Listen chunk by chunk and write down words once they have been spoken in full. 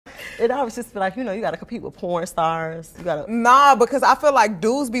It always just feel like, you know, you gotta compete with porn stars. You gotta. Nah, because I feel like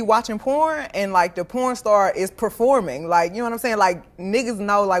dudes be watching porn and like the porn star is performing. Like, you know what I'm saying? Like niggas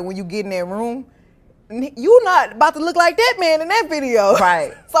know like when you get in that room, you not about to look like that man in that video.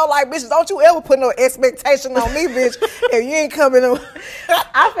 Right. So like, bitch, don't you ever put no expectation on me, bitch, if you ain't coming in.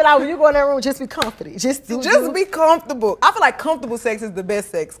 I feel like when you go in that room, just be comfortable. Just be comfortable. I feel like comfortable sex is the best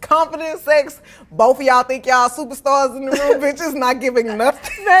sex. Confident sex, both of y'all think y'all superstars in the room, bitch, is not giving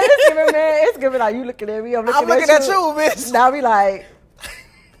nothing. Man, it's giving like you looking at me, I'm looking at you, bitch. Now we like,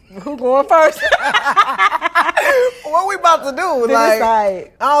 who going first? What we about to do? Like, I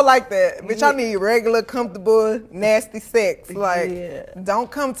don't like that. Bitch, I need regular, comfortable, nasty sex. Like,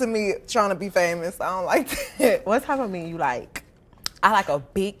 don't come to me trying to be famous. I don't like that. What type of me you like? I like a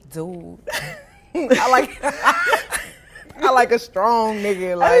big dude. I like a strong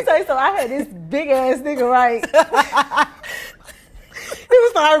nigga. Like, Let me tell you something. I had this big ass nigga, right? He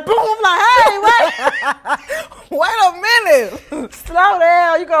was like, boom, I'm like, hey, wait a minute. Slow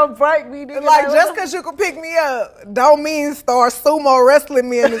down, you gonna break me, nigga. Like, just cause you can pick me up, don't mean start sumo wrestling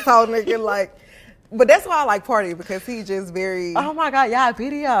me in this whole nigga. Like, but that's why I like Party, because he just very. Oh my God, y'all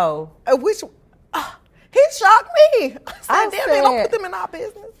video. He shocked me. I said, damn, don't put them in our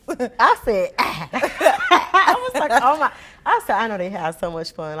business. I said, I was like, oh my. I said, I know they have so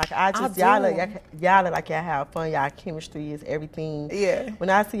much fun. Like, y'all look like y'all have fun. Y'all chemistry is everything. Yeah. When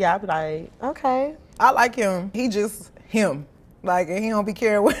I see y'all, I be like, okay. I like him. He just him. Like, and he don't be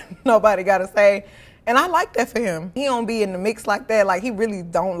caring what nobody got to say. And I like that for him. He don't be in the mix like that. Like, he really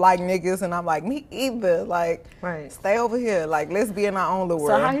don't like niggas. And I'm like, me either. Like, stay over here. Like, let's be in our own little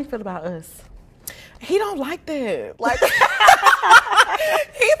world. So how he feel about us? He don't like that. Like,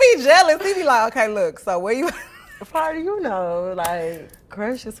 he be jealous. He be like, okay, look, so where you... Party, you know, like,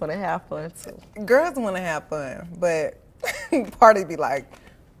 girls just want to have fun, too. Girls want to have fun, but Party be like,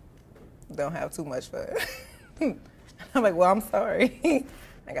 don't have too much fun. I'm like, well, I'm sorry.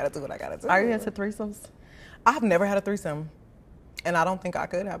 I got to do what I got to do. Are you into threesomes? I've never had a threesome, and I don't think I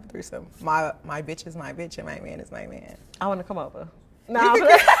could have a threesome. My bitch is my bitch, and my man is my man. I want to come over. No,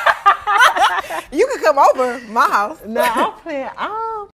 you can come over my house. No, I'm playing.